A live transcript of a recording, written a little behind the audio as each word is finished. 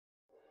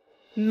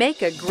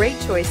Make a great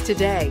choice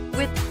today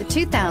with the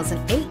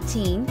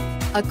 2018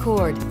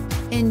 Accord.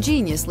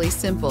 Ingeniously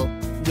simple,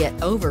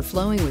 yet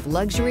overflowing with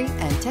luxury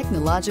and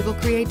technological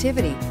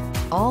creativity.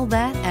 All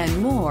that and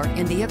more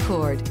in the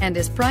Accord, and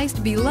is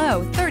priced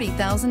below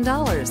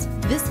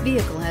 $30,000. This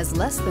vehicle has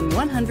less than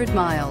 100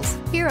 miles.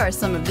 Here are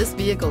some of this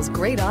vehicle's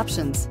great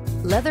options: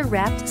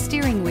 leather-wrapped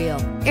steering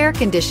wheel, air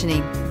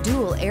conditioning,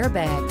 dual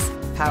airbags,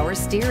 power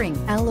steering,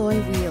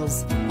 alloy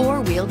wheels,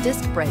 four-wheel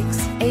disc brakes,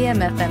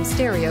 AM/FM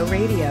stereo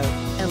radio,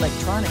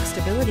 electronic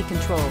stability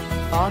control,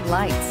 fog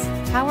lights,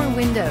 power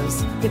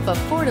windows. If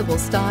affordable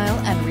style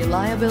and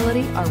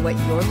reliability are what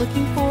you're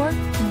looking for,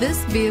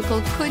 this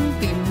vehicle couldn't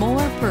be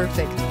more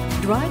perfect.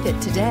 Drive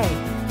it today.